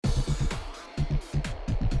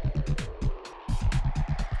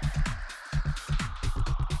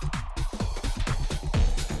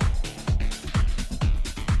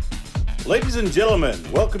Ladies and gentlemen,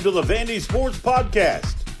 welcome to the Vandy Sports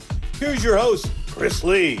Podcast. Here's your host, Chris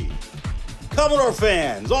Lee. Commodore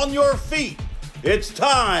fans, on your feet. It's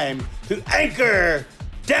time to anchor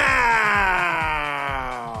down.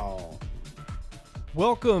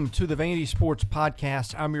 Welcome to the Vandy Sports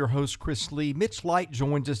Podcast. I'm your host, Chris Lee. Mitch Light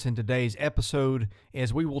joins us in today's episode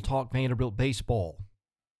as we will talk Vanderbilt baseball.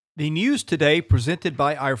 The news today presented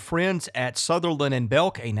by our friends at Sutherland &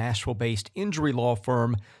 Belk, a Nashville-based injury law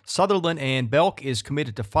firm. Sutherland & Belk is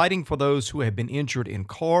committed to fighting for those who have been injured in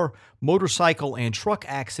car, motorcycle, and truck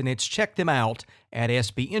accidents. Check them out at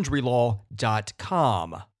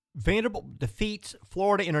sbinjurylaw.com. Vanderbilt defeats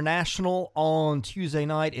Florida International on Tuesday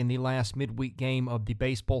night in the last midweek game of the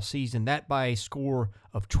baseball season. That by a score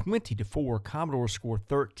of 20-4. Commodores score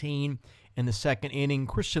 13 in the second inning.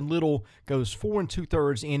 Christian Little goes 4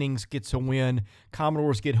 2/3 innings, gets a win.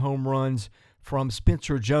 Commodores get home runs from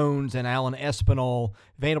Spencer Jones and Alan Espinal.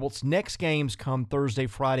 Vanderbilt's next games come Thursday,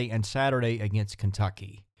 Friday, and Saturday against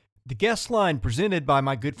Kentucky. The guest line presented by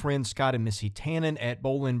my good friend Scott and Missy Tannen at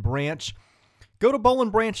Boll & Branch. Go to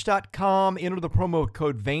bollandbranch.com, enter the promo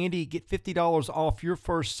code Vandy, get $50 off your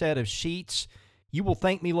first set of sheets. You will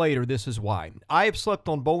thank me later. This is why. I have slept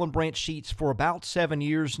on Boll & Branch sheets for about 7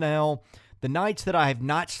 years now. The nights that I have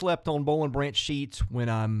not slept on Boll & Branch sheets, when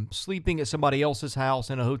I'm sleeping at somebody else's house,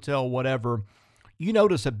 in a hotel, whatever, you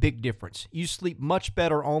notice a big difference. You sleep much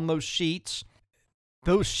better on those sheets.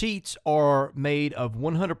 Those sheets are made of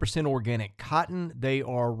 100% organic cotton. They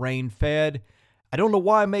are rain-fed. I don't know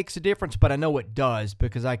why it makes a difference, but I know it does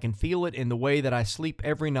because I can feel it in the way that I sleep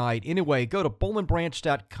every night. Anyway, go to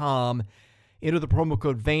bollandbranch.com, enter the promo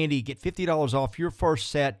code Vandy, get $50 off your first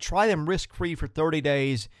set. Try them risk-free for 30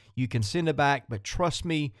 days. You can send it back, but trust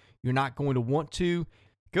me, you're not going to want to.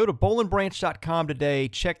 Go to bollandbranch.com today,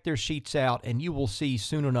 check their sheets out, and you will see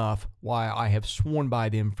soon enough why I have sworn by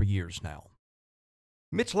them for years now.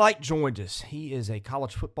 Mitch Light joins us. He is a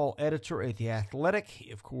college football editor at The Athletic.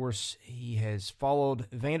 Of course, he has followed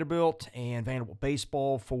Vanderbilt and Vanderbilt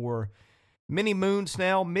baseball for many moons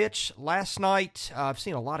now. Mitch, last night, I've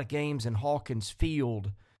seen a lot of games in Hawkins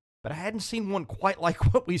Field, but I hadn't seen one quite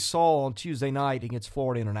like what we saw on Tuesday night against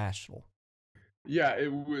Florida International. Yeah,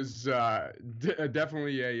 it was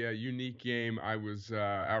definitely a unique game. I was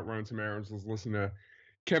out running some errands, was listening to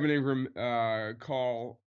Kevin Ingram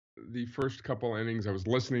call the first couple innings. I was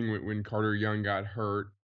listening when Carter Young got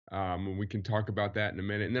hurt. And we can talk about that in a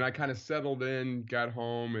minute. And then I kind of settled in, got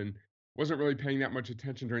home, and wasn't really paying that much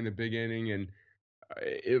attention during the big inning. And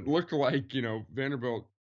it looked like, Vanderbilt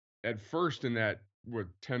at first in that,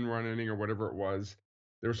 10-run inning or whatever it was,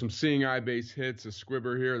 there were some seeing eye base hits, a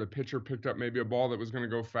squibber here. The pitcher picked up maybe a ball that was going to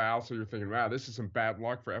go foul. So you're thinking, wow, this is some bad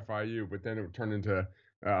luck for FIU. But then it would turn into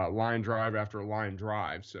line drive after line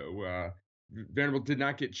drive. So Vanderbilt did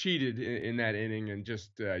not get cheated in that inning, and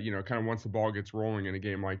just, kind of once the ball gets rolling in a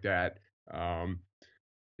game like that,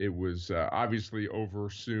 it was obviously over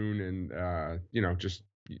soon. And,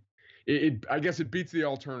 I guess it beats the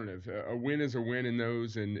alternative. A win is a win in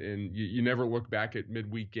those, and you never look back at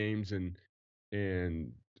midweek games and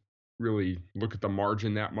really look at the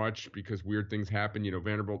margin that much because weird things happen.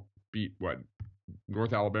 Vanderbilt beat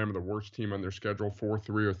North Alabama, the worst team on their schedule, 4-3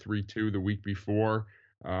 or 3-2 the week before.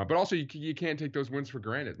 But also you can't take those wins for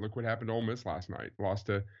granted. Look what happened to Ole Miss last night. Lost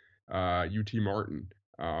to UT Martin,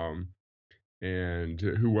 and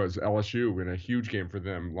who was LSU in a huge game for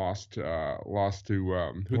them. Lost to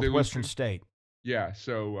who they lost Western State. Yeah.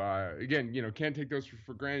 So again, can't take those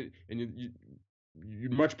for granted, and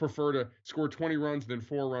you'd much prefer to score 20 runs than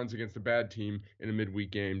 4 runs against a bad team in a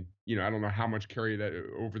midweek game. I don't know how much carry that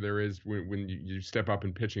over there is when you step up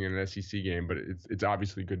in pitching in an SEC game, but it's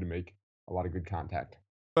obviously good to make a lot of good contact.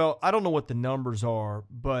 Well, I don't know what the numbers are,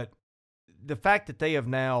 but the fact that they have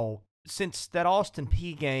now, since that Austin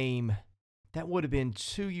Peay game, that would have been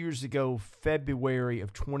 2 years ago, February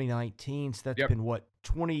of 2019. So that's been,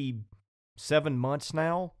 27 months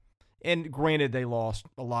now? And granted, they lost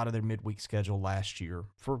a lot of their midweek schedule last year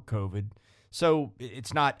for COVID. So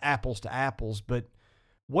it's not apples to apples, but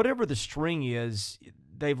whatever the string is,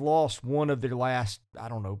 they've lost one of their last,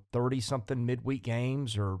 30-something midweek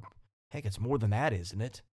games, or heck, it's more than that, isn't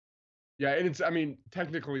it? Yeah, and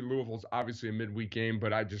technically Louisville's obviously a midweek game,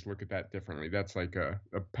 but I just look at that differently. That's like a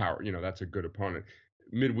power, that's a good opponent.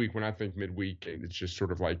 Midweek, when I think midweek, it's just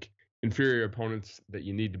sort of like inferior opponents that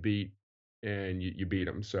you need to beat, and you beat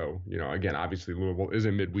them. So, again, obviously Louisville is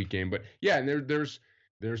a midweek game, but yeah, and there's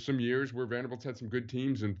some years where Vanderbilt's had some good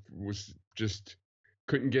teams and was just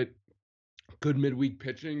couldn't get good midweek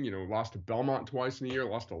pitching. Lost to Belmont twice in a year,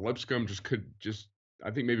 lost to Lipscomb, I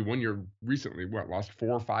think maybe 1 year recently, lost 4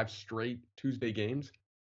 or 5 straight Tuesday games.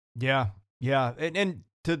 Yeah, yeah. And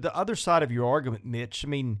to the other side of your argument, Mitch, I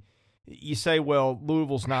mean, you say, well,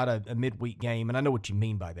 Louisville's not a midweek game, and I know what you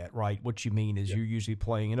mean by that, right? What you mean is you're usually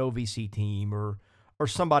playing an OVC team or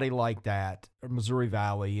somebody like that, or Missouri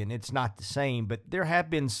Valley, and it's not the same. But there have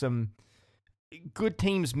been some good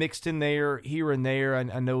teams mixed in there here and there.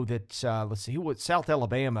 I know that, let's see, South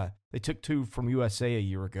Alabama, they took 2 from USA a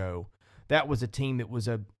year ago. That was a team that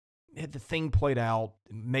had the thing played out,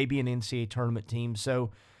 maybe an NCAA tournament team.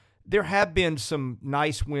 So there have been some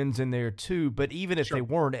nice wins in there too, but even if they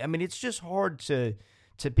weren't, I mean, it's just hard to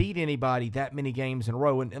beat anybody that many games in a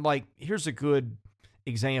row. And like, here's a good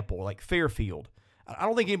example, like Fairfield. I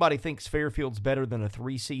don't think anybody thinks Fairfield's better than a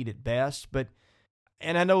 3 seed at best,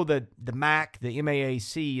 and I know that the MAC, the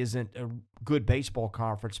MAAC, isn't a good baseball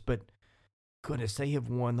conference, but goodness, they have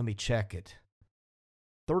won, let me check it,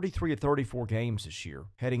 33 or 34 games this year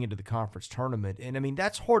heading into the conference tournament. And, I mean,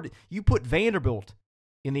 that's hard. You put Vanderbilt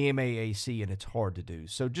in the MAAC, and it's hard to do.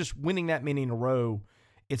 So just winning that many in a row,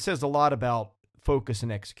 it says a lot about focus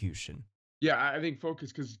and execution. Yeah, I think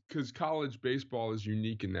focus, because college baseball is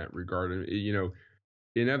unique in that regard. You know,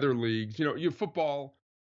 in other leagues, you know, your football,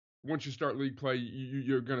 once you start league play,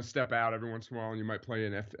 you're going to step out every once in a while, and you might play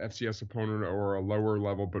an FCS opponent or a lower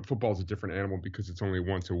level. But football is a different animal because it's only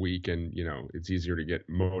once a week, and you know it's easier to get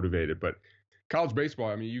motivated. But college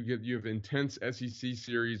baseball, I mean, you have intense SEC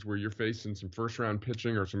series where you're facing some first round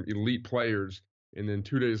pitching or some elite players, and then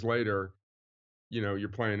 2 days later, you know, you're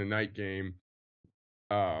playing a night game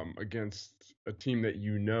against a team that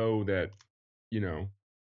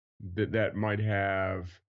that might have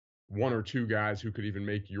 1 or 2 guys who could even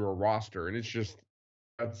make your roster. And that's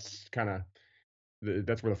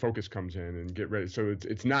where the focus comes in and get ready. So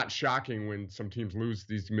it's not shocking when some teams lose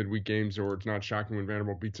these midweek games, or it's not shocking when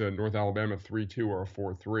Vanderbilt beats a North Alabama 3-2 or a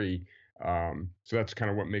 4-3. So that's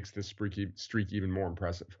kind of what makes this streak even more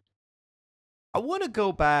impressive. I want to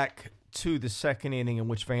go back to the second inning in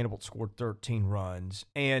which Vanderbilt scored 13 runs.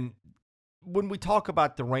 And when we talk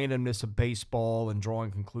about the randomness of baseball and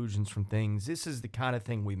drawing conclusions from things, this is the kind of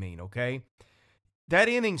thing we mean, okay? That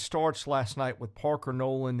inning starts last night with Parker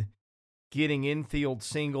Nolan getting infield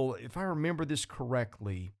single. If I remember this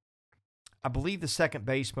correctly, I believe the second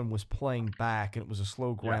baseman was playing back and it was a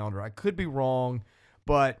slow grounder. Yeah. I could be wrong,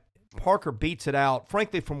 but Parker beats it out.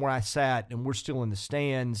 Frankly, from where I sat, and we're still in the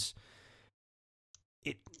stands,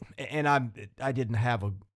 I didn't have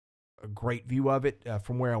a great view of it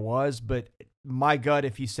from where I was, but my gut,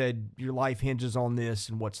 if you said your life hinges on this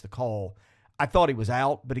and what's the call, I thought he was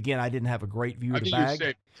out, but again, I didn't have a great view of the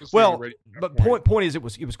bag. Well, but point is, it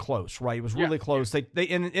was close, right? It was really close. Yeah.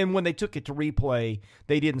 They when they took it to replay,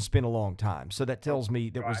 they didn't spend a long time, so that tells me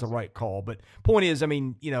that was the right call. But point is, I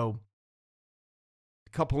mean, you know, a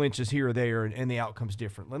couple inches here or there, and the outcome's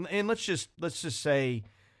different. And let's just say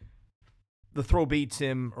the throw beats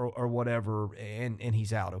him or whatever, and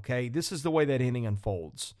he's out, okay? This is the way that inning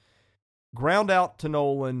unfolds. Ground out to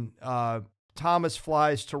Nolan. Thomas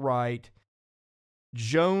flies to right.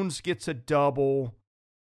 Jones gets a double.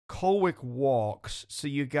 Kolwick walks. So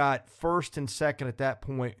you got first and second at that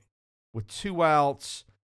point with 2 outs.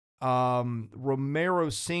 Romero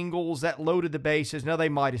singles. That loaded the bases. Now, they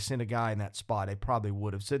might have sent a guy in that spot. They probably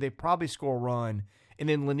would have. So they probably score a run. And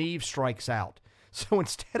then Leneve strikes out. So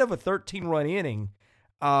instead of a 13-run inning,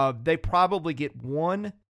 they probably get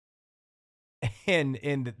 1,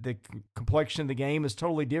 and the complexion of the game is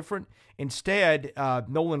totally different. Instead,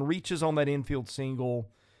 Nolan reaches on that infield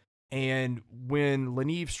single, and when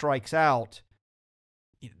Leneve strikes out,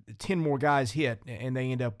 10 more guys hit, and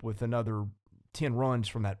they end up with another 10 runs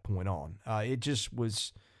from that point on. It just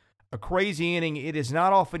was a crazy inning. It is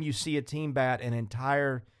not often you see a team bat an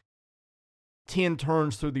entire 10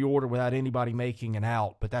 turns through the order without anybody making an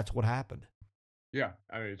out, but that's what happened. Yeah,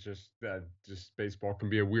 I mean, it's just baseball can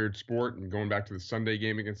be a weird sport. And going back to the Sunday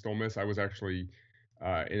game against Ole Miss, I was actually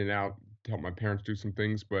in and out to help my parents do some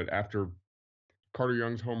things. But after Carter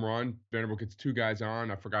Young's home run, Vanderbilt gets 2 guys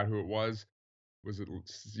on. I forgot who it was. Was it,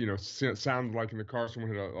 sounded like in the car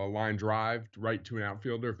someone hit a line drive right to an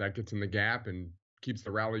outfielder. If that gets in the gap and keeps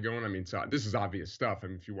the rally going, I mean, so this is obvious stuff. I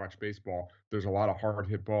mean, if you watch baseball, there's a lot of hard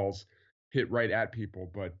hit balls hit right at people,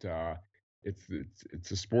 but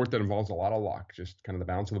it's a sport that involves a lot of luck, just kind of the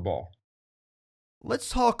bounce of the ball. Let's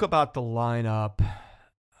talk about the lineup.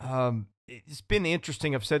 It's been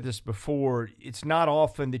interesting. I've said this before. It's not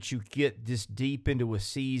often that you get this deep into a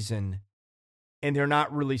season and they're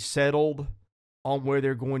not really settled on where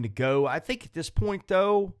they're going to go. I think at this point,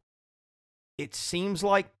 though, it seems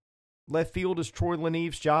like left field is Troy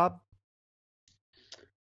Leneve's job.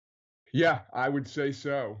 Yeah, I would say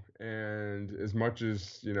so. And as much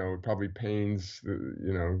as, it probably pains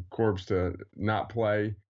the, Corbs to not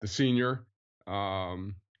play the senior,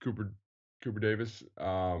 Cooper Davis,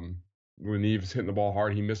 Leneve's hitting the ball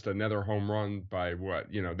hard. He missed another home run by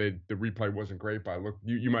what? The replay wasn't great, but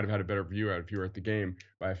you might have had a better view if you were at the game,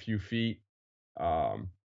 by a few feet. Um,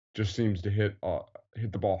 just seems to hit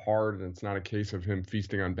the ball hard, and it's not a case of him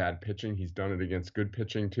feasting on bad pitching. He's done it against good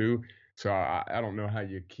pitching too. So I don't know how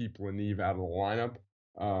you keep Leneve out of the lineup.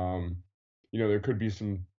 There could be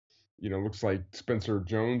some. Looks like Spencer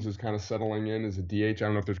Jones is kind of settling in as a DH. I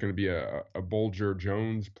don't know if there's going to be a Bolger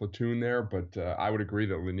Jones platoon there, but I would agree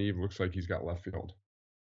that Leneve looks like he's got left field.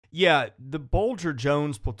 Yeah, the Bolger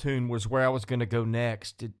Jones platoon was where I was going to go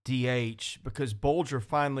next at DH, because Bolger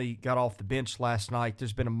finally got off the bench last night.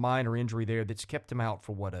 There's been a minor injury there that's kept him out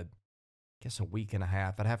for a week and a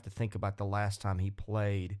half. I'd have to think about the last time he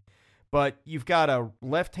played. But you've got a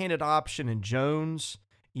left-handed option in Jones.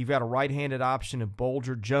 You've got a right-handed option in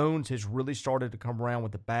Bolger. Jones has really started to come around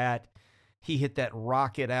with the bat. He hit that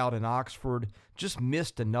rocket out in Oxford, just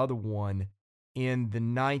missed another one in the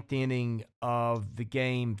ninth inning of the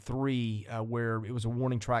game 3, where it was a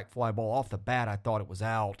warning track fly ball. Off the bat, I thought it was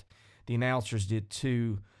out. The announcers did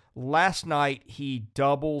too. Last night, he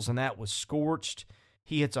doubles, and that was scorched.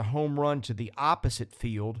 He hits a home run to the opposite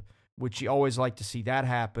field, which you always like to see that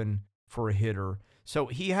happen for a hitter. So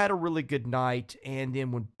he had a really good night, and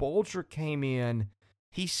then when Bolger came in,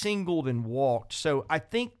 he singled and walked. So I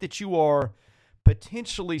think that you are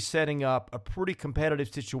potentially setting up a pretty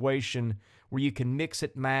competitive situation where you can mix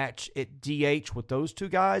and match at DH with those two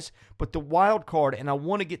guys. But the wild card, and I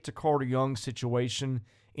want to get to Carter Young's situation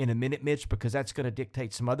in a minute, Mitch, because that's going to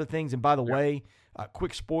dictate some other things. And by the way,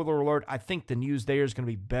 quick spoiler alert, I think the news there is going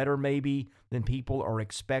to be better maybe than people are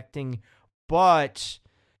expecting. But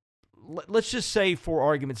let's just say, for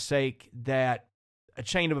argument's sake, that a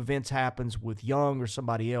chain of events happens with Young or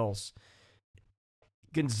somebody else.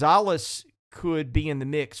 Gonzalez could be in the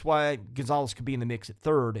mix. Why Gonzalez could be in the mix at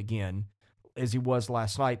third again, as he was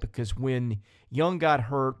last night, because when Young got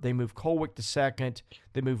hurt, they moved Kolwick to second,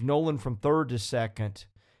 they moved Nolan from third to second,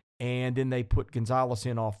 and then they put Gonzalez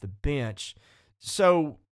in off the bench.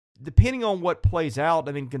 So depending on what plays out,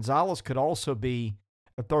 I mean, Gonzalez could also be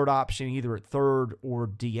a third option either at third or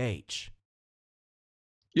DH.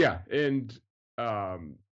 Yeah, and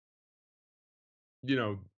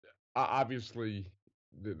obviously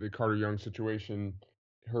the Carter Young situation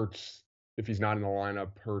hurts if he's not in the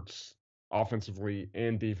lineup, hurts offensively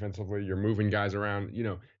and defensively. You're moving guys around.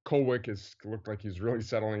 Kolwick has looked like he's really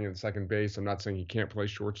settling in second base. I'm not saying he can't play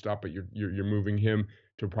shortstop, but you're moving him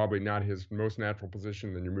to probably not his most natural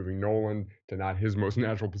position. Then you're moving Nolan to not his most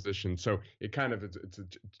natural position. So it's a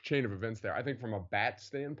chain of events there. I think from a bat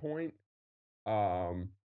standpoint,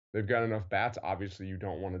 they've got enough bats. Obviously, you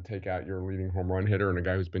don't want to take out your leading home run hitter and a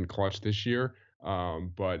guy who's been clutch this year.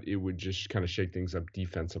 But it would just kind of shake things up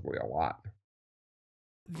defensively a lot.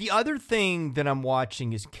 The other thing that I'm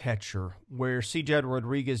watching is catcher, where C.J.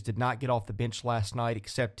 Rodriguez did not get off the bench last night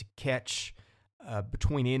except to catch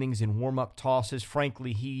between innings and warm-up tosses.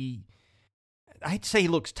 Frankly, I hate to say he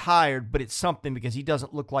looks tired, but it's something because he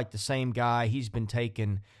doesn't look like the same guy. He's been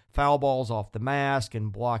taking foul balls off the mask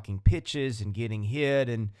and blocking pitches and getting hit,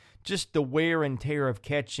 and just the wear and tear of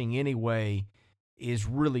catching anyway is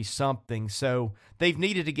really something. So they've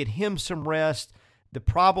needed to get him some rest. The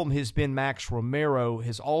problem has been Max Romero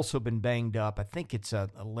has also been banged up. I think it's a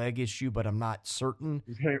leg issue, but I'm not certain.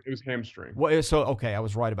 It was hamstring. Well, so, okay, I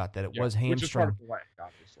was right about that. It was hamstring. Which is part of the leg,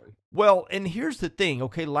 obviously. Well, and here's the thing.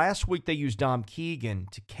 Okay, last week they used Dom Keegan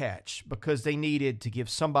to catch because they needed to give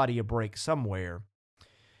somebody a break somewhere.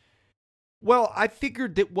 Well, I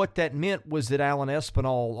figured that what that meant was that Alan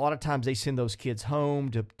Espinal, a lot of times they send those kids home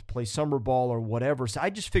to play summer ball or whatever. So I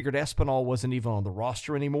just figured Espinal wasn't even on the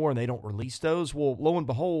roster anymore and they don't release those. Well, lo and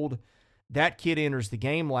behold, that kid enters the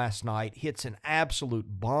game last night, hits an absolute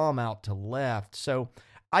bomb out to left. So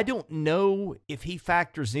I don't know if he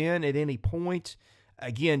factors in at any point.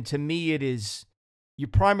 Again, to me, it is your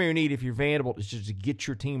primary need if you're Vanderbilt is just to get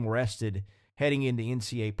your team rested heading into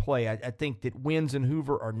NCAA play. I think that Wins and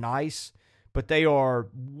Hoover are nice, but they are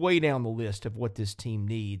way down the list of what this team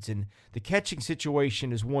needs. And the catching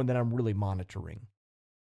situation is one that I'm really monitoring.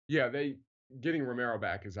 Yeah, getting Romero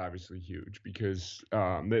back is obviously huge because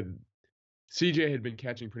CJ had been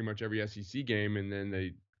catching pretty much every SEC game, and then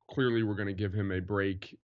they clearly were going to give him a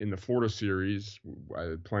break in the Florida series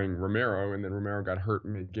playing Romero, and then Romero got hurt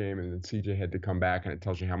mid-game, and then CJ had to come back, and it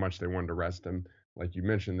tells you how much they wanted to rest him. Like you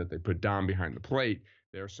mentioned, that they put Dom behind the plate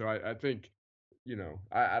there. So I think,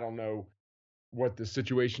 I don't know what the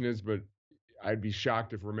situation is, but I'd be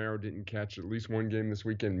shocked if Romero didn't catch at least one game this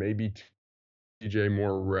weekend, maybe TJ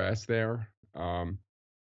more rest there.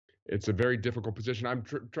 It's a very difficult position. I'm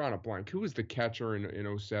drawing a blank. Who was the catcher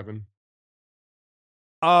in 07?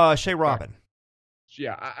 Shea Robin.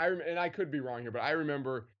 Yeah, and I could be wrong here, but I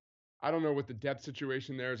remember, I don't know what the depth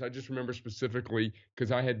situation there is. I just remember specifically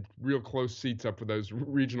because I had real close seats up for those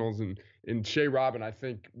regionals, and Shea Robin, I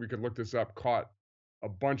think we could look this up, caught a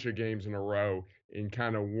bunch of games in a row and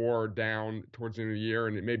kind of wore down towards the end of the year,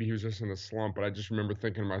 and maybe he was just in a slump, but I just remember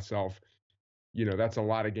thinking to myself, that's a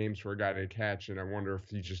lot of games for a guy to catch, and I wonder if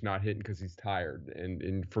he's just not hitting because he's tired.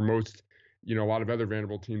 And for most, a lot of other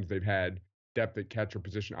Vanderbilt teams, they've had depth at catcher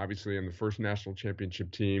position. Obviously, in the first national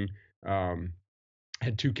championship team,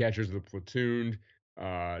 had 2 catchers of the platoon.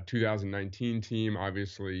 2019 team,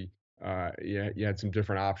 obviously, you had some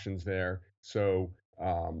different options there. So,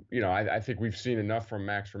 I think we've seen enough from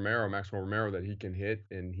Maxwell Romero, that he can hit,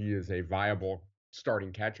 and he is a viable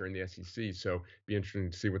starting catcher in the SEC. So, be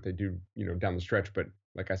interesting to see what they do, down the stretch. But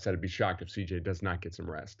like I said, I'd be shocked if CJ does not get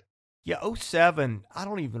some rest. Yeah, 07, I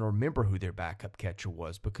don't even remember who their backup catcher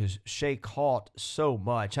was because Shea caught so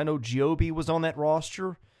much. I know Giobbe was on that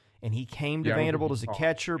roster, and he came to Vanderbilt as a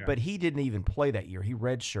catcher, but he didn't even play that year. He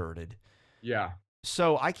redshirted. Yeah.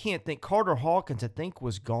 So I can't think. Carter Hawkins, I think,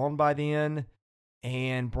 was gone by then,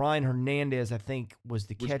 and Brian Hernandez, I think, was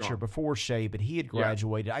the catcher before Shea, but he had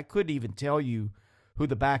graduated. Yeah. I couldn't even tell you who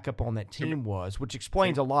the backup on that team was, which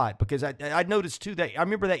explains a lot because I noticed, too, that I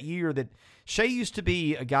remember that year that Shea used to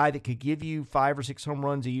be a guy that could give you 5 or 6 home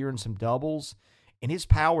runs a year and some doubles, and his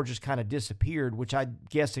power just kind of disappeared, which I'm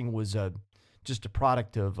guessing was just a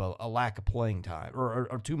product of a lack of playing time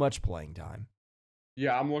or too much playing time.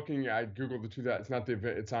 Yeah, I'm looking. I googled the two. That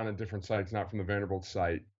it's on a different site. It's not from the Vanderbilt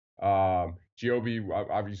site. Giobbe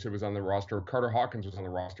obviously was on the roster. Carter Hawkins was on the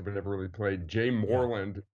roster, but never really played. Jay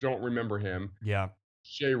Moreland, don't remember him. Yeah.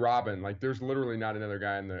 Shea Robin, there's literally not another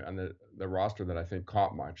guy on the roster that I think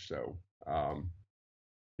caught much. So,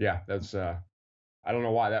 that's I don't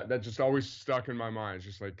know why that just always stuck in my mind. It's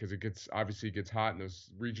just because it gets hot in those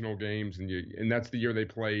regional games, and that's the year they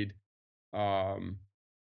played. Was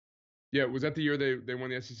that the year they won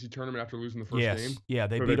the SEC tournament after losing the first game? Yeah,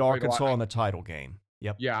 they beat Arkansas in the title game.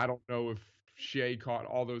 Yep. Yeah, I don't know if Shea caught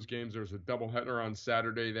all those games. There was a doubleheader on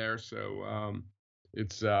Saturday there, so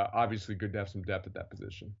it's obviously good to have some depth at that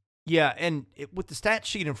position. Yeah, and with the stat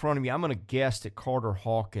sheet in front of me, I'm going to guess that Carter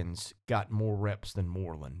Hawkins got more reps than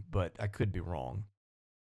Moreland, but I could be wrong.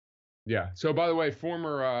 Yeah. So, by the way,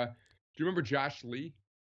 former do you remember Josh Lee?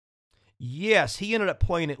 Yes, he ended up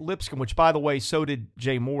playing at Lipscomb, which, by the way, so did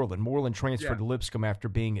Jay Moreland. Moreland transferred to Lipscomb after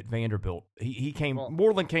being at Vanderbilt.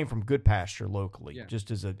 Moreland came from Goodpasture locally,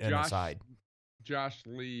 just as an aside. Josh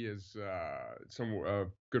Lee is a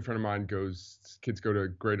good friend of mine. Kids go to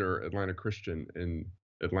Greater Atlanta Christian in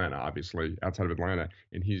Atlanta, obviously outside of Atlanta,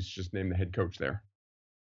 and he's just named the head coach there.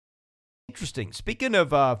 Interesting. Speaking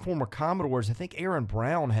of former Commodores, I think Aaron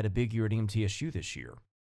Brown had a big year at MTSU this year.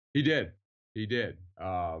 He did.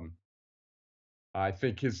 I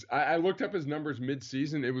think I looked up his numbers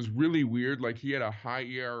mid-season. It was really weird. He had a high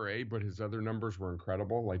ERA, but his other numbers were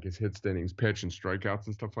incredible, like his hits, innings pitched, and strikeouts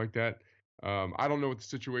and stuff like that. I don't know what the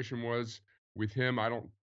situation was with him. I don't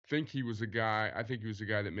think he was a guy. I think he was a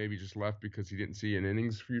guy that maybe just left because he didn't see an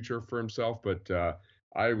innings future for himself. But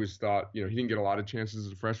I always thought, he didn't get a lot of chances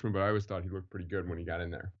as a freshman, but I always thought he looked pretty good when he got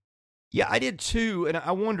in there. Yeah, I did too. And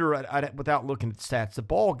I wonder, without looking at stats, the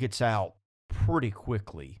ball gets out pretty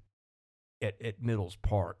quickly at Middles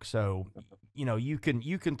Park. So, you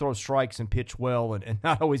can throw strikes and pitch well and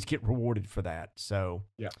not always get rewarded for that. So,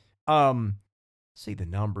 see the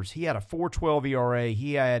numbers. He had a 4.12 ERA.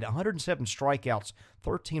 He had 107 strikeouts,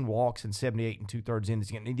 13 walks, and 78 2/3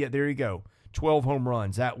 innings. And yeah, there you go. 12 home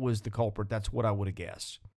runs. That was the culprit. That's what I would have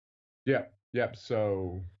guessed. Yeah. Yep.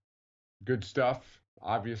 So good stuff.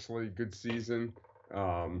 Obviously, good season. They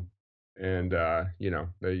were kind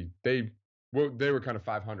of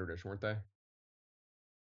 500-ish, weren't they?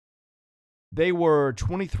 They were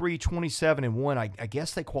 23-27-1. I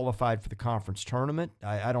guess they qualified for the conference tournament.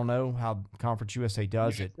 I don't know how Conference USA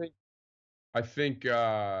does it. I think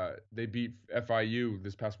they beat FIU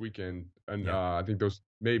this past weekend, and I think those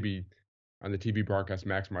maybe on the TV broadcast,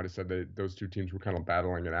 Max might have said that those two teams were kind of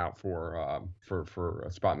battling it out for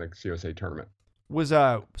a spot in the CUSA tournament. Was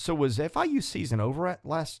FIU season over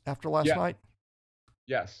after last night?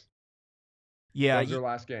 Yes. Yeah, that was their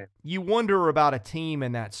last game. You wonder about a team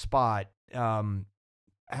in that spot.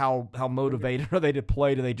 How motivated are they to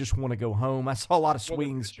play? Do they just want to go home? I saw a lot of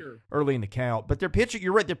swings early in the count, but their pitcher,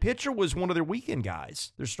 you're right, their pitcher was one of their weekend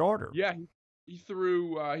guys, their starter. Yeah,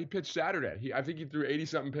 He pitched Saturday. I think he threw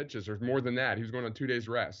 80-something pitches or more than that. He was going on 2 days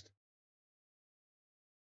rest.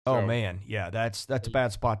 Oh So, man, yeah, that's a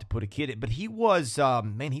bad spot to put a kid in. But he was,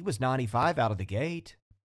 he was 95 out of the gate.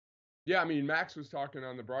 yeah, I mean, Max was talking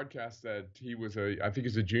on the broadcast that I think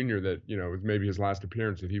he's a junior that, it was maybe his last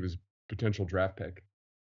appearance, that he was a potential draft pick.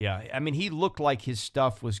 Yeah, I mean, he looked like his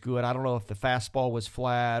stuff was good. I don't know if the fastball was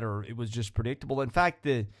flat or it was just predictable. In fact,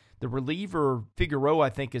 the reliever, Figueroa, I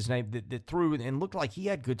think his name, that threw and looked like he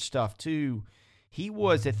had good stuff too. He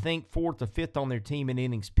was, I think, 4th or 5th on their team in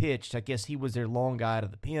innings pitched. I guess he was their long guy out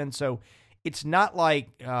of the pen. So it's not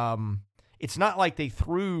like they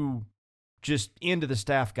threw just into the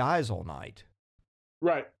staff guys all night.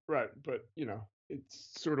 Right. But it's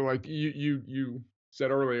sort of like you said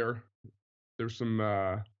earlier. There's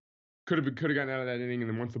some could have gotten out of that inning, and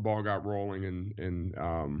then once the ball got rolling, and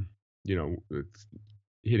it's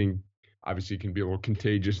hitting obviously can be a little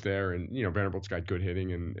contagious there, and Vanderbilt's got good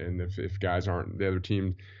hitting, and if guys aren't, the other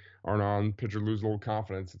team aren't on, pitcher lose a little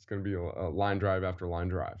confidence, it's going to be a line drive after line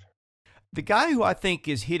drive. The guy who I think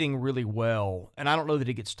is hitting really well, and I don't know that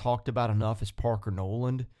he gets talked about enough, is Parker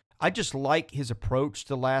Noland. I just like his approach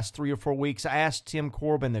the last 3 or 4 weeks. I asked Tim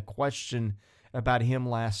Corbin the question about him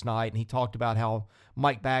last night, and he talked about how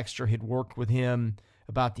Mike Baxter had worked with him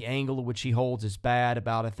about the angle at which he holds his bat,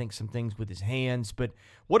 about, I think, some things with his hands. But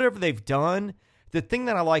whatever they've done, the thing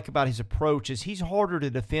that I like about his approach is he's harder to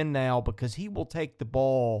defend now because he will take the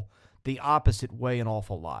ball the opposite way an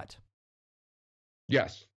awful lot.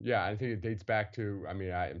 Yes. Yeah, I think it dates back to,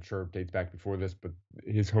 I'm sure it dates back before this, but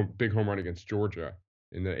his big home run against Georgia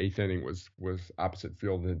in the 8th inning was opposite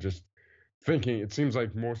field, and just thinking, it seems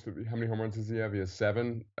like how many home runs does he have? He has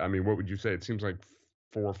 7. I mean, what would you say? It seems like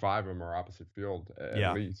 4 or 5 of them are opposite field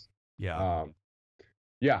at least. Yeah.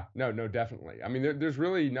 Yeah, no, definitely. I mean, there's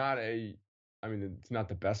really not it's not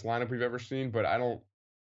the best lineup we've ever seen, but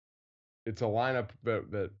it's a lineup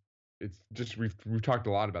that it's just, we've talked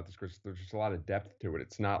a lot about this, Chris. There's just a lot of depth to it.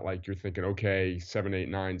 It's not like you're thinking, okay, 7, 8,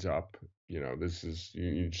 9's up. This is,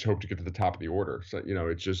 you just hope to get to the top of the order. So,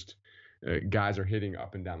 it's just guys are hitting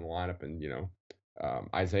up and down the lineup, and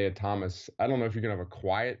Isaiah Thomas, I don't know if you can have a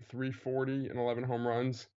quiet 340 and 11 home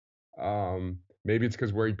runs. Maybe it's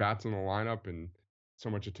because where he bats in the lineup, and so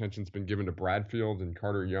much attention's been given to Bradfield and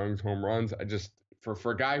Carter Young's home runs. I just,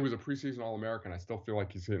 for a guy who's a preseason All-American, I still feel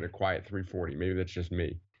like he's hitting a quiet 340. Maybe that's just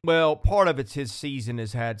me. Well, part of it's his season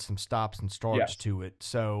has had some stops and starts to it.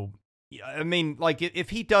 So, I mean, like, if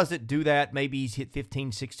he doesn't do that, maybe he's hit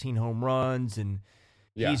 15, 16 home runs, and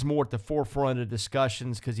he's more at the forefront of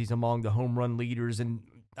discussions because he's among the home run leaders. And,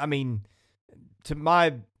 I mean, to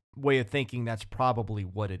my way of thinking, that's probably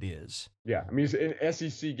what it is. Yeah, I mean, in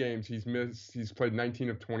SEC games, he's played 19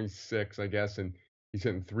 of 26, I guess, and he's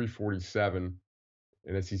hitting 347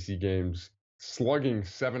 in SEC games, slugging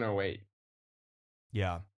 708.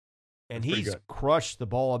 Yeah. And he's crushed the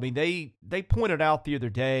ball. I mean, they pointed out the other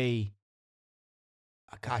day,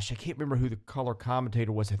 gosh, I can't remember who the color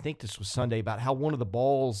commentator was. I think this was Sunday, about how one of the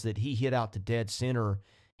balls that he hit out to dead center,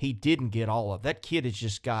 he didn't get all of. That kid has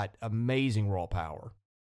just got amazing raw power.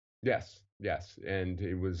 Yes. And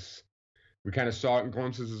we kind of saw it in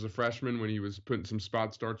glimpses as a freshman when he was putting some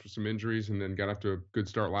spot starts with some injuries, and then got off to a good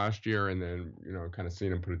start last year, and then, kind of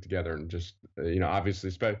seeing him put it together, and just, obviously,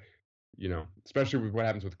 especially with what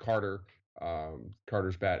happens with Carter,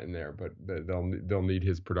 Carter's bat in there, but they'll need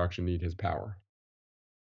his production, need his power.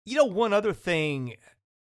 One other thing,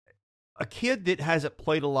 a kid that hasn't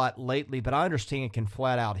played a lot lately, but I understand can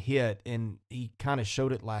flat out hit, and he kind of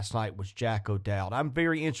showed it last night, was Jack O'Dowd. I'm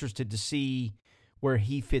very interested to see where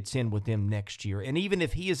he fits in with them next year. And even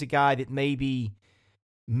if he is a guy that maybe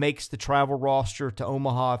makes the travel roster to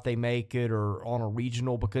Omaha if they make it, or on a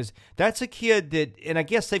regional, because that's a kid that, and I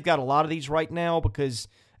guess they've got a lot of these right now because,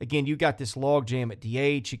 again, you got this logjam at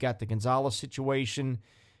DH, you got the Gonzalez situation,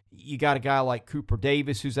 you got a guy like Cooper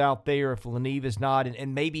Davis who's out there if Leniva's not,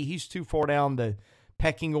 and maybe he's too far down the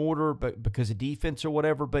pecking order but because of defense or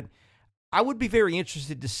whatever. But I would be very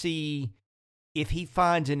interested to see if he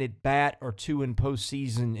finds an at-bat or two in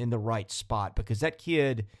postseason in the right spot, because that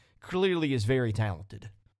kid clearly is very talented.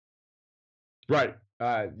 Right.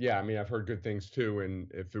 Yeah, I mean, I've heard good things too.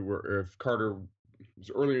 And if Carter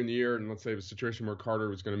was earlier in the year, and let's say it was a situation where Carter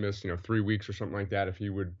was going to miss, 3 weeks or something like that, if he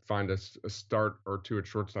would find a start or two at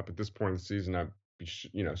shortstop at this point in the season, I'd be,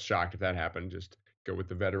 shocked if that happened. Just go with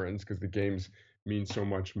the veterans because the games mean so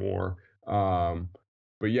much more.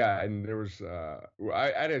 But yeah, and there was,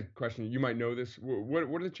 I had a question. You might know this. What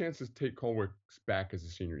are the chances Tate Colwick's back as a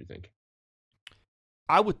senior, you think?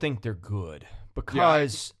 I would think they're good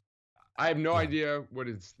because I have no idea what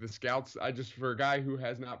it's the scouts. For a guy who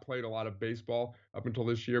has not played a lot of baseball up until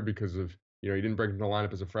this year because of, he didn't break into the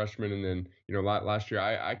lineup as a freshman. And then, last year,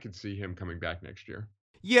 I could see him coming back next year.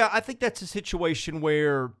 Yeah, I think that's a situation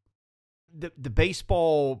where the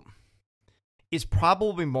baseball is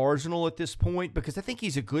probably marginal at this point because I think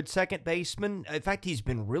he's a good second baseman. In fact, he's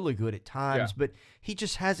been really good at times, but he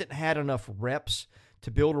just hasn't had enough reps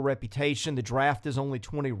to build a reputation. The draft is only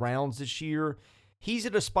 20 rounds this year. He's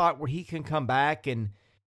at a spot where he can come back, and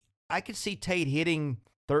I could see Tate hitting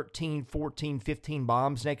 13, 14, 15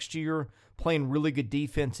 bombs next year, playing really good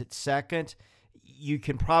defense at second. You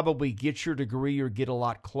can probably get your degree or get a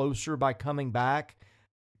lot closer by coming back.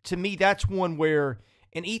 To me, that's one where,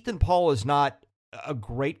 and Ethan Paul is not a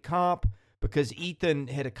great comp because Ethan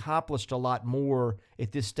had accomplished a lot more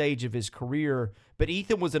at this stage of his career, but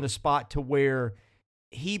Ethan was in a spot to where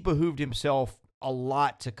he behooved himself a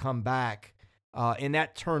lot to come back, and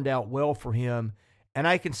that turned out well for him. And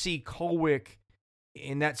I can see Kolwick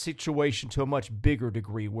in that situation to a much bigger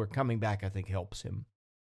degree where coming back, I think, helps him.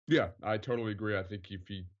 Yeah, I totally agree. I think if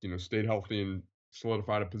he, stayed healthy and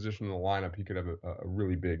solidified a position in the lineup, he could have a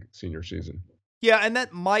really big senior season. Yeah, and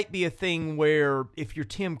that might be a thing where if you're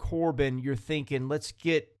Tim Corbin, you're thinking, let's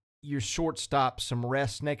get your shortstop some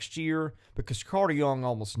rest next year because Carter Young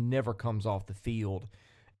almost never comes off the field.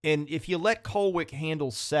 And if you let Kolwick handle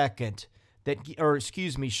second,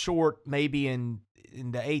 short maybe in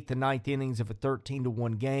the 8th and 9th innings of a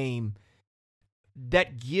 13-1 game,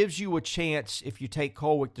 that gives you a chance, if you take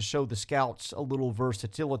Kolwick, to show the scouts a little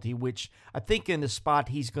versatility, which I think in the spot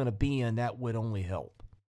he's going to be in, that would only help.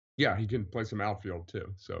 Yeah, he can play some outfield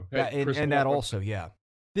too. So yeah.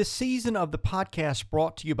 This season of the podcast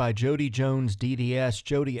brought to you by Jody Jones DDS.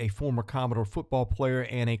 Jody, a former Commodore football player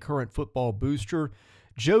and a current football booster.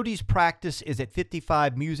 Jody's practice is at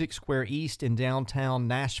 55 Music Square East in downtown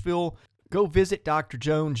Nashville. Go visit Dr.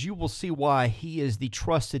 Jones. You will see why he is the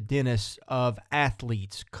trusted dentist of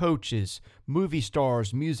athletes, coaches, movie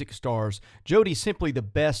stars, music stars. Jody's simply the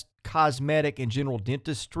best cosmetic and general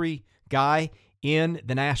dentistry guy in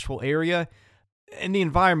the Nashville area, and the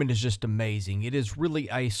environment is just amazing. It is really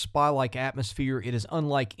a spa-like atmosphere. It is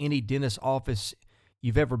unlike any dentist office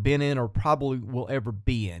you've ever been in or probably will ever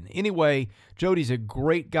be in. Anyway, Jody's a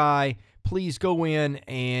great guy. Please go in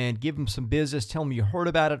and give him some business. Tell him you heard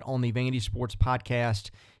about it on the Vandy Sports Podcast.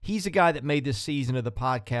 He's the guy that made this season of the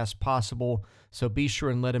podcast possible, so be sure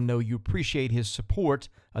and let him know you appreciate his support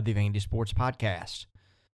of the Vandy Sports Podcast.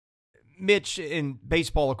 Mitch, in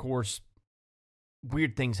baseball, of course,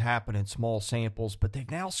 weird things happen in small samples, but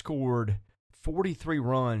they've now scored 43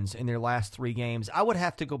 runs in their last 3 games. I would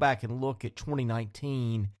have to go back and look at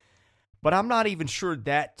 2019, but I'm not even sure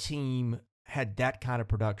that team had that kind of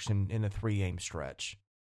production in a 3-game stretch.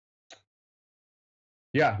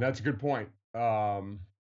 Yeah, that's a good point. And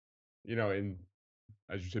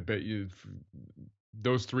as you said,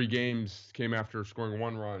 those 3 games came after scoring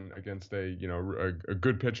 1 run against a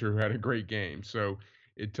good pitcher who had a great game. So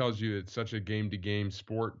it tells you it's such a game-to-game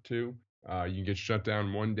sport too. You can get shut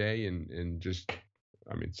down one day and just,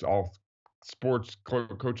 it's all sports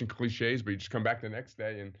coaching cliches, but you just come back the next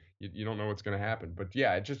day and you don't know what's going to happen. But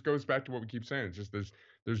yeah, it just goes back to what we keep saying. It's just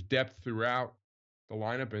there's depth throughout the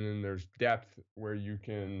lineup, and then there's depth where you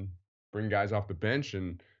can bring guys off the bench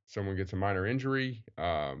and someone gets a minor injury.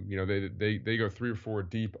 They go 3 or 4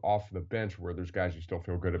 deep off the bench where there's guys you still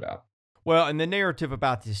feel good about. Well, and the narrative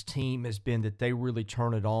about this team has been that they really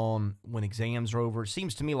turn it on when exams are over. It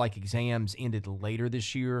seems to me like exams ended later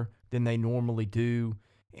this year than they normally do.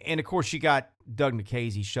 And, of course, you got Doug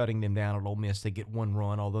Nikhazy shutting them down at Ole Miss. They get 1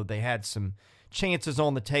 run, although they had some chances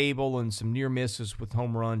on the table and some near misses with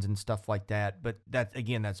home runs and stuff like that. But,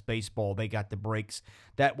 that's baseball. They got the breaks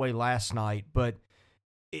that way last night. But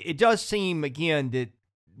it does seem, again, that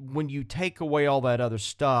when you take away all that other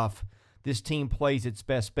stuff, this team plays its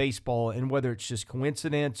best baseball, and whether it's just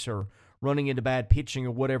coincidence or running into bad pitching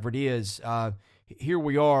or whatever it is, here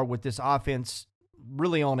we are with this offense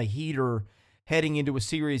really on a heater heading into a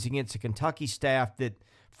series against a Kentucky staff that,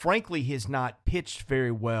 frankly, has not pitched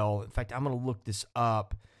very well. In fact, I'm going to look this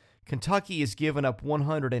up. Kentucky has given up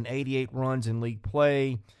 188 runs in league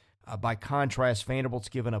play. By contrast, Vanderbilt's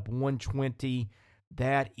given up 120.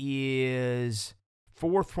 That is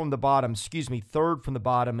third from the bottom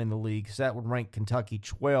in the league, because that would rank Kentucky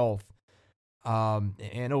 12th.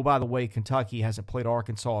 And, oh, by the way, Kentucky hasn't played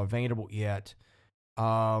Arkansas or Vanderbilt yet,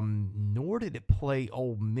 nor did it play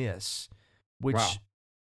Ole Miss,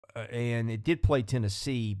 and it did play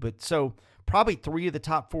Tennessee. But so probably 3 of the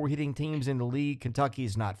top 4 hitting teams in the league, Kentucky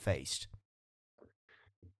has not faced.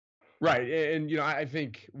 Right, and I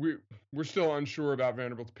think we're still unsure about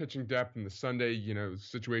Vanderbilt's pitching depth in the Sunday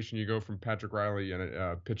situation. You go from Patrick Riley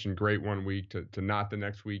and pitching great one week to not the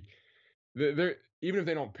next week. They're even if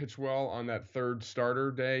they don't pitch well on that third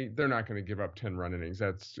starter day, they're not going to give up 10-run innings.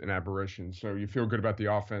 That's an aberration. So you feel good about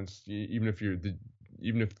the offense, even if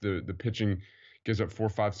the pitching gives up 4,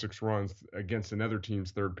 5, 6 runs against another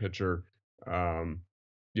team's third pitcher. They're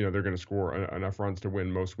going to score enough runs to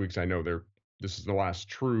win most weeks. I know this is the last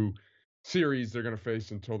true series they're going to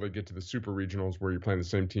face until they get to the super regionals where you're playing the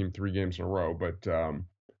same team 3 games in a row. But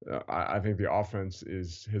I think the offense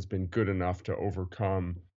has been good enough to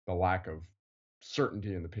overcome the lack of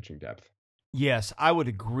certainty in the pitching depth. Yes, I would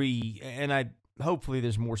agree. And hopefully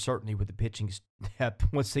there's more certainty with the pitching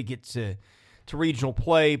depth once they get to regional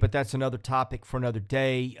play, but that's another topic for another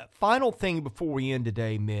day. Final thing before we end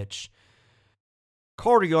today, Mitch.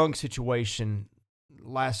 Carter Young situation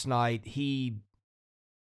last night, he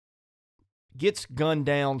gets gunned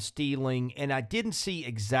down stealing, and I didn't see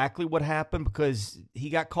exactly what happened because he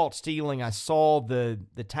got caught stealing. I saw the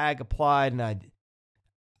tag applied, and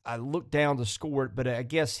I looked down to score it, but I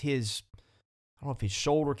guess I don't know if his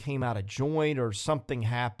shoulder came out of joint or something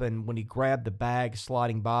happened when he grabbed the bag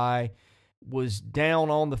sliding by, was down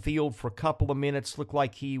on the field for a couple of minutes, looked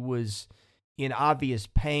like he was in obvious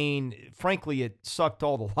pain. Frankly, it sucked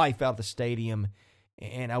all the life out of the stadium,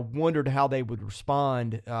 and I wondered how they would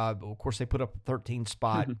respond. Of course, they put up a 13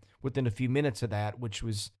 spot within a few minutes of that, which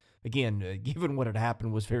was, again, given what had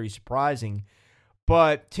happened, was very surprising.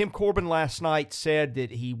 But Tim Corbin last night said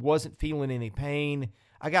that he wasn't feeling any pain.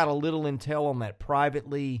 I got a little intel on that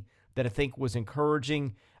privately that I think was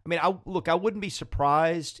encouraging. I mean, I wouldn't be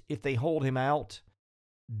surprised if they hold him out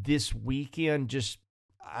this weekend.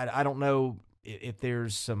 I don't know if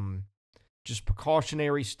there's some just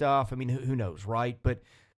precautionary stuff. I mean, who knows, right? But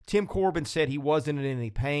Tim Corbin said he wasn't in any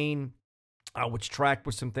pain, which tracked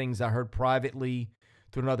with some things I heard privately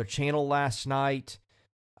through another channel last night.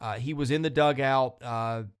 He was in the dugout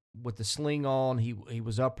with the sling on. He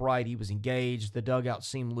was upright. He was engaged. The dugout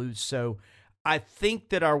seemed loose. So I think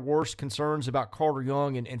that our worst concerns about Carter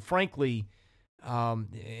Young, and frankly,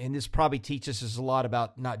 and this probably teaches us a lot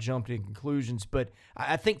about not jumping to conclusions, but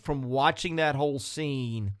I think from watching that whole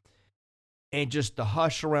scene and just the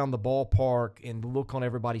hush around the ballpark and the look on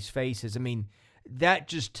everybody's faces, I mean, that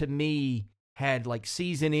just to me had like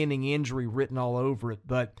season-ending injury written all over it.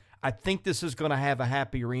 But I think this is going to have a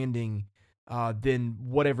happier ending than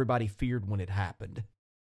what everybody feared when it happened.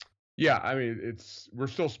 Yeah, I mean, we're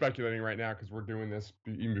still speculating right now because we're doing this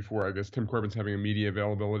even before, I guess, Tim Corbin's having a media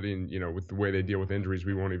availability, and with the way they deal with injuries,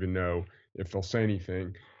 we won't even know if they'll say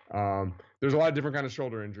anything. There's a lot of different kind of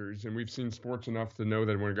shoulder injuries, and we've seen sports enough to know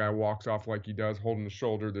that when a guy walks off like he does, holding the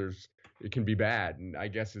shoulder, it can be bad. And I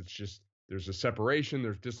guess it's just there's a separation,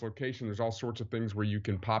 there's dislocation, there's all sorts of things where you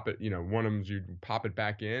can pop it. One of them is you pop it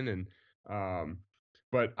back in, and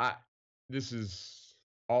but this is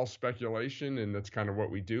all speculation, and that's kind of what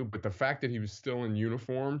we do. But the fact that he was still in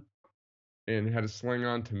uniform and had a sling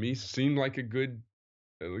on, to me, seemed like a good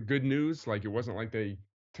news. Like, it wasn't like they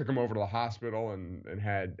took him over to the hospital and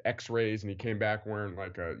had x-rays and he came back wearing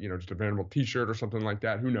like a, just a Vanderbilt t-shirt or something like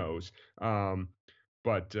that. Who knows?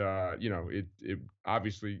 But it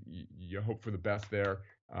obviously you hope for the best there.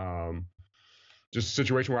 Just a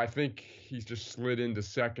situation where I think he's just slid into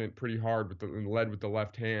second pretty hard led with the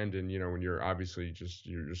left hand. And, when you're obviously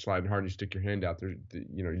you're sliding hard and you stick your hand out there,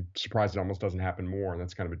 you're surprised it almost doesn't happen more. And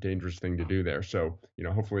that's kind of a dangerous thing to do there. So,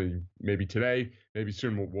 hopefully maybe today, maybe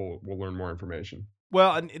soon we'll learn more information.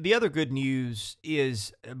 Well, and the other good news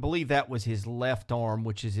is, I believe that was his left arm,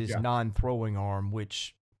 which is his non-throwing arm,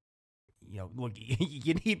 which, look,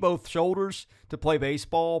 you need both shoulders to play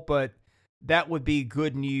baseball, but that would be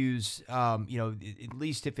good news. At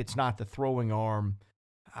least if it's not the throwing arm,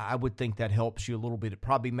 I would think that helps you a little bit. It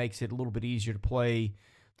probably makes it a little bit easier to play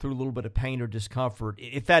through a little bit of pain or discomfort,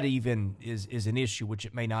 if that even is an issue, which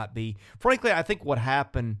it may not be. Frankly, I think what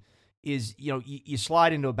happened is, you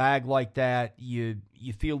slide into a bag like that, you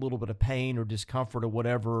feel a little bit of pain or discomfort or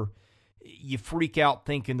whatever, you freak out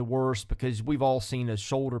thinking the worst, because we've all seen a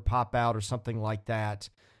shoulder pop out or something like that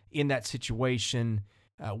in that situation.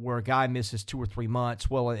 Where a guy misses 2 or 3 months.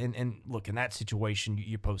 Well, and look, in that situation,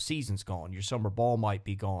 your postseason's gone. Your summer ball might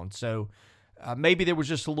be gone. So maybe there was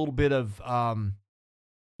just a little bit of,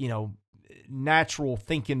 natural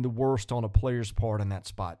thinking the worst on a player's part in that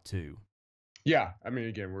spot too. Yeah, I mean,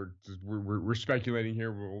 again, we're speculating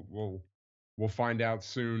here. We'll find out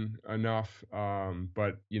soon enough.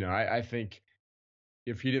 But I think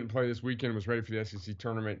if he didn't play this weekend and was ready for the SEC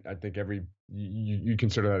tournament, I think you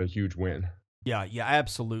consider that a huge win. Yeah,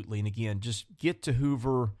 absolutely. And again, just get to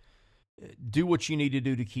Hoover, do what you need to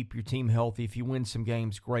do to keep your team healthy. If you win some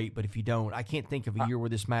games, great. But if you don't, I can't think of a year where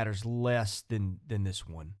this matters less than this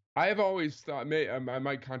one. I have always thought, I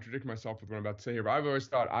might contradict myself with what I'm about to say here, but I've always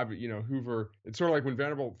thought, Hoover. It's sort of like when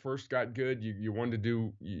Vanderbilt first got good. You wanted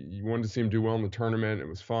to see him do well in the tournament. It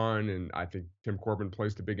was fun, and I think Tim Corbin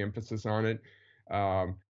placed a big emphasis on it.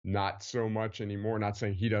 Not so much anymore. Not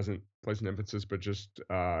saying he doesn't place an emphasis, but just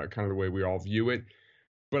kind of the way we all view it.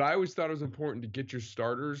 But I always thought it was important to get your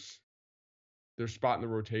starters their spot in the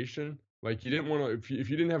rotation. Like you didn't want to, if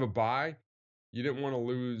you didn't have a bye, you didn't want to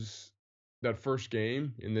lose that first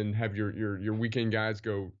game and then have your weekend guys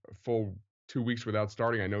go a full 2 weeks without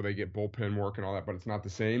starting. I know they get bullpen work and all that, but it's not the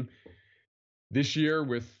same. This year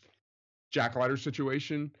with Jack Leiter's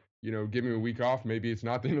situation, giving a week off, maybe it's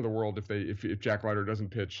not the end of the world if Jack Leiter doesn't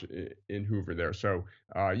pitch in Hoover there. So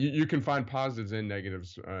you can find positives and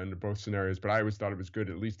negatives in both scenarios, but I always thought it was good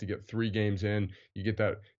at least to get 3 games in. You get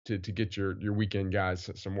that to get your weekend guys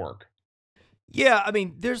some work. Yeah, I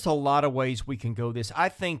mean, there's a lot of ways we can go this. I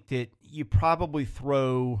think that you probably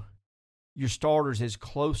throw your starters as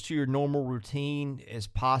close to your normal routine as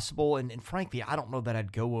possible. And frankly, I don't know that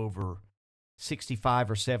I'd go over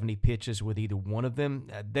 65 or 70 pitches with either one of them.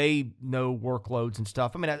 They know workloads and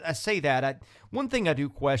stuff. I mean, I say that. One thing I do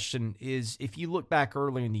question is if you look back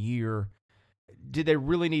early in the year, did they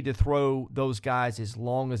really need to throw those guys as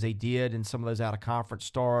long as they did in some of those out-of-conference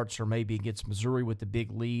starts or maybe against Missouri with the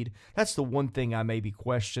big lead? That's the one thing I maybe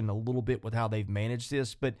question a little bit with how they've managed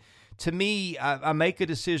this. But to me, I make a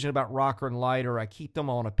decision about Rocker and Leiter. I keep them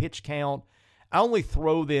on a pitch count. I only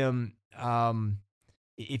throw them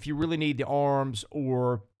if you really need the arms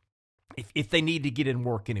or if they need to get in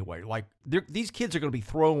work anyway. Like these kids are going to be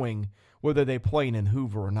throwing whether they're playing in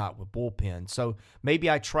Hoover or not with bullpen. So maybe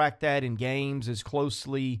I track that in games as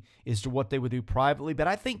closely as to what they would do privately. But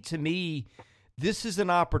I think to me, this is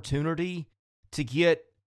an opportunity to get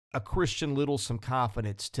a Christian Little some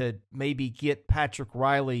confidence, to maybe get Patrick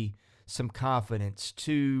Riley some confidence,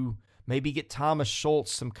 to maybe get Thomas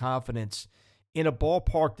Schultz some confidence in a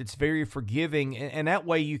ballpark that's very forgiving. And that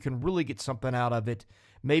way you can really get something out of it.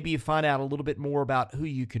 Maybe you find out a little bit more about who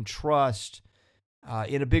you can trust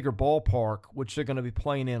in a bigger ballpark, which they're going to be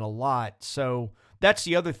playing in a lot. So that's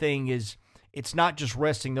the other thing is it's not just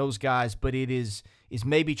resting those guys, but it is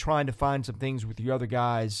maybe trying to find some things with your other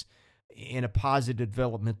guys in a positive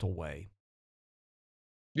developmental way.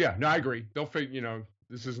 Yeah, no, I agree. They'll figure,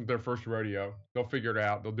 this isn't their first rodeo. They'll figure it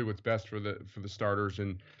out. They'll do what's best for the starters,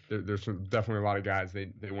 and there's definitely a lot of guys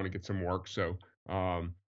they want to get some work. So,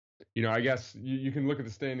 I guess you can look at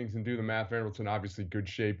the standings and do the math. Vanderbilt's in obviously good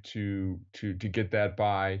shape to get that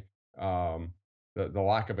by. The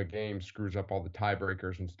lack of a game screws up all the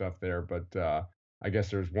tiebreakers and stuff there. But I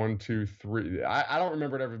guess there's 1, 2, 3. I don't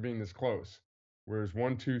remember it ever being this close. Whereas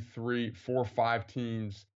 1, 2, 3, 4, 5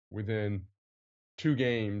 teams within 2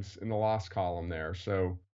 games in the loss column there.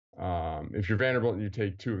 So if you're Vanderbilt and you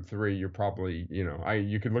take 2 of 3, you're probably,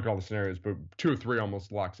 you could look at all the scenarios, but 2 of 3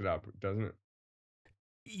 almost locks it up, doesn't it?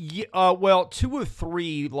 Yeah, well, 2 of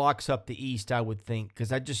 3 locks up the East, I would think,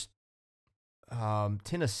 because I just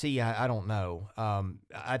Tennessee, I don't know.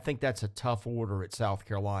 I think that's a tough order at South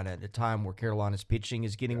Carolina at a time where Carolina's pitching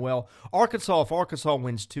is getting well. Arkansas, if Arkansas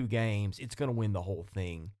wins 2 games, it's going to win the whole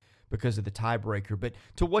thing because of the tiebreaker. But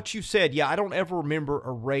to what you said, yeah, I don't ever remember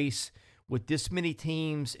a race with this many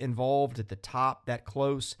teams involved at the top that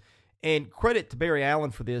close. And credit to Barry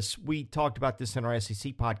Allen for this. We talked about this in our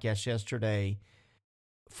SEC podcast yesterday.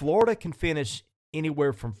 Florida can finish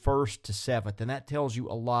anywhere from 1st to 7th, and that tells you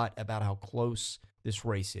a lot about how close this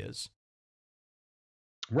race is.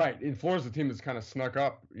 Right. And Florida's a team that's kind of snuck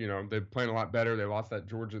up. They're playing a lot better. They lost that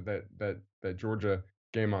Georgia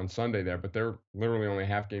game on Sunday there, but they're literally only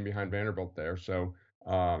half game behind Vanderbilt there. So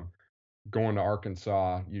going to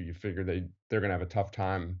Arkansas, you figure they're going to have a tough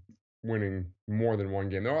time winning more than one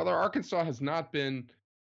game. Although Arkansas has not been –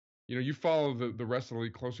 you follow the rest of the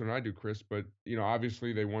league closer than I do, Chris, but,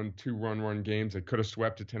 obviously they won 2 run games. They could have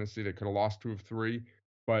swept to Tennessee. They could have lost 2 of 3,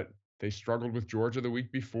 but they struggled with Georgia the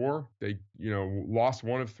week before. They, lost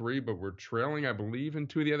 1 of 3, but were trailing, I believe, in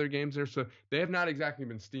 2 of the other games there. So they have not exactly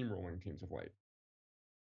been steamrolling teams of late.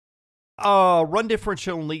 Run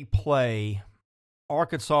differential in league play.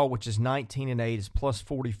 Arkansas, which is 19-8, is plus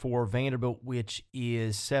 44. Vanderbilt, which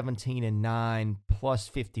is 17-9, plus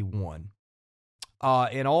 51.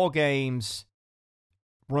 In all games,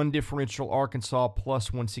 run differential, Arkansas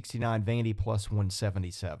plus 169, Vandy plus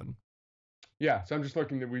 177. Yeah, so I'm just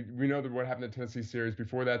looking that we know that what happened in the Tennessee series.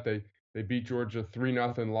 Before that, they beat Georgia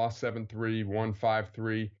 3-0, lost 7-3, won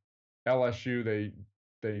 5-3. LSU,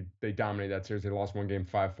 they dominated that series. They lost one game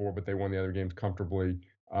 5-4, but they won the other games comfortably.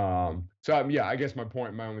 Yeah, I guess my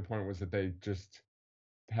only point was that they just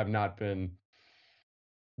have not been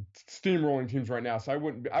steamrolling teams right now. So I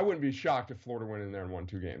wouldn't be shocked if Florida went in there and won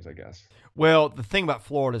 2 games, I guess. Well, the thing about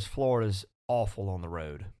Florida's awful on the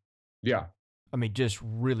road. Yeah. I mean, just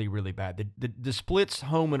really, really bad. The splits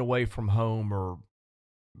home and away from home are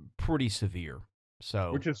pretty severe.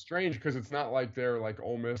 So, which is strange because it's not like they're like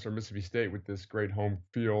Ole Miss or Mississippi State with this great home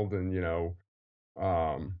field, and I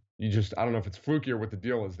don't know if it's fluky or what the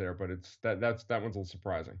deal is there, but it's that one's a little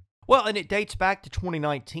surprising. Well, and it dates back to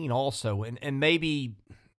 2019 also, and maybe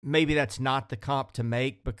that's not the comp to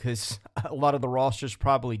make because a lot of the roster's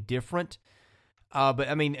probably different. But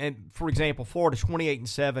I mean, and for example, Florida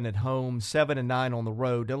 28-7 at home, 7-9 on the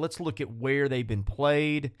road. Now let's look at where they've been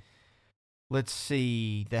played. Let's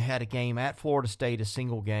see. They had a game at Florida State, a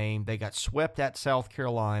single game. They got swept at South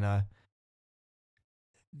Carolina.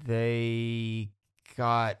 They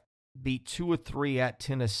got beat 2 of 3 at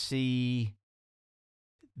Tennessee.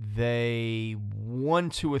 They won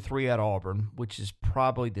 2 of 3 at Auburn, which is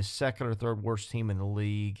probably the second or third worst team in the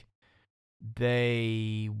league.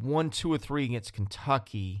 They won 2 of 3 against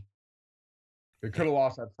Kentucky. They could have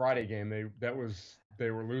lost that Friday game. They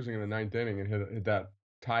were losing in the 9th inning and hit that,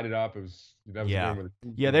 tied it up. That was the game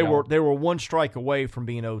they were one strike away from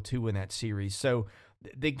being 0-2 in that series. So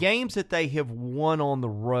the games that they have won on the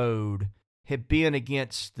road have been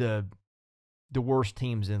against the worst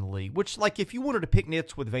teams in the league. Which, like, if you wanted to pick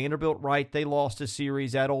nits with Vanderbilt, right? They lost a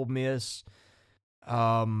series at Ole Miss.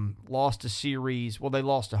 Lost a series. Well, they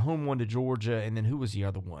lost a home one to Georgia, and then who was the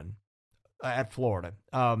other one? At Florida.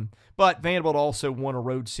 But Vanderbilt also won a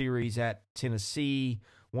road series at Tennessee,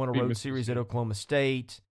 won a road series at Oklahoma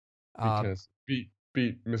State.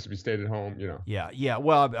 Beat Mississippi State at home, Yeah.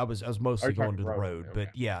 Well, I was mostly going to the road, okay.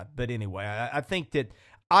 But yeah. But anyway, I think that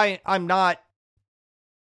I'm not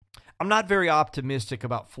very optimistic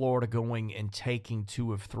about Florida going and taking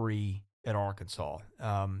 2 of 3 at Arkansas.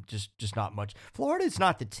 Just not much. Florida is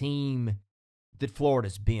not the team that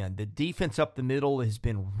Florida's been. The defense up the middle has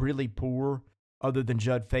been really poor, other than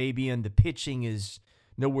Judd Fabian. The pitching is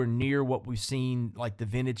nowhere near what we've seen, like the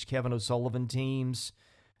vintage Kevin O'Sullivan teams,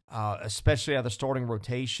 especially out of the starting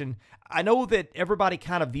rotation. I know that everybody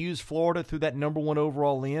kind of views Florida through that number 1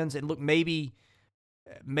 overall lens, and look, maybe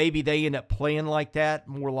they end up playing like that,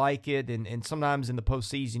 more like it, and sometimes in the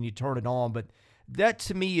postseason you turn it on, but that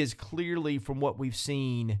to me is clearly, from what we've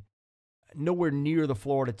seen, nowhere near the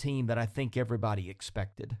Florida team that I think everybody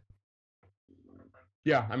expected.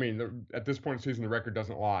 Yeah, I mean, at this point in the season, the record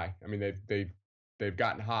doesn't lie. I mean, they've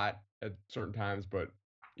gotten hot at certain times, but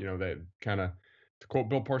they kind of, to quote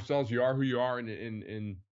Bill Parcells, "You are who you are,"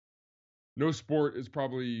 and no sport is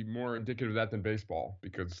probably more indicative of that than baseball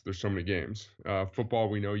because there's so many games. Football,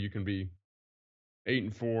 we know you can be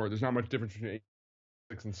 8-4. There's not much difference between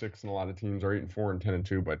 6-6, and a lot of teams are 8-4 and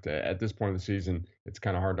 10-2. But at this point of the season, it's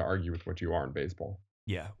kind of hard to argue with what you are in baseball.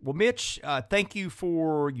 Yeah. Well, Mitch, thank you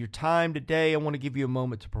for your time today. I want to give you a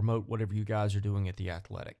moment to promote whatever you guys are doing at The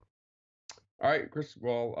Athletic. All right, Chris.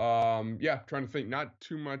 Well, trying to think. Not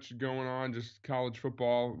too much going on, just college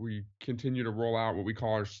football. We continue to roll out what we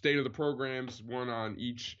call our state of the programs, one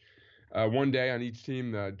day on each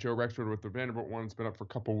team. The Joe Rexford with the Vanderbilt one's been up for a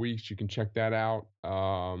couple weeks. You can check that out.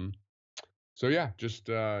 Just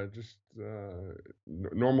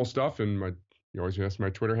normal stuff. And you always ask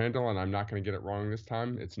my Twitter handle, and I'm not going to get it wrong this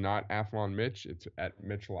time. It's not Athlon Mitch. It's at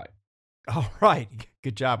Mitch Light. All right.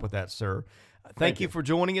 Good job with that, sir. Thank you for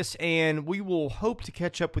joining us, and we will hope to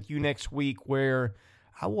catch up with you next week, where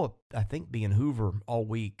I will, I think, be in Hoover all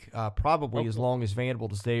week, probably as long as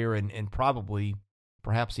Vanderbilt is there, and probably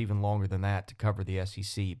perhaps even longer than that to cover the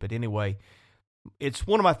SEC. But anyway, it's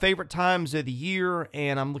one of my favorite times of the year,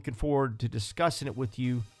 and I'm looking forward to discussing it with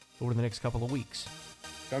you over the next couple of weeks.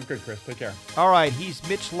 Sounds good, Chris. Take care. All right. He's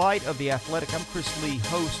Mitch Light of The Athletic. I'm Chris Lee,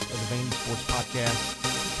 host of the Vandy Sports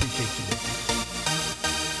Podcast. Appreciate you listening.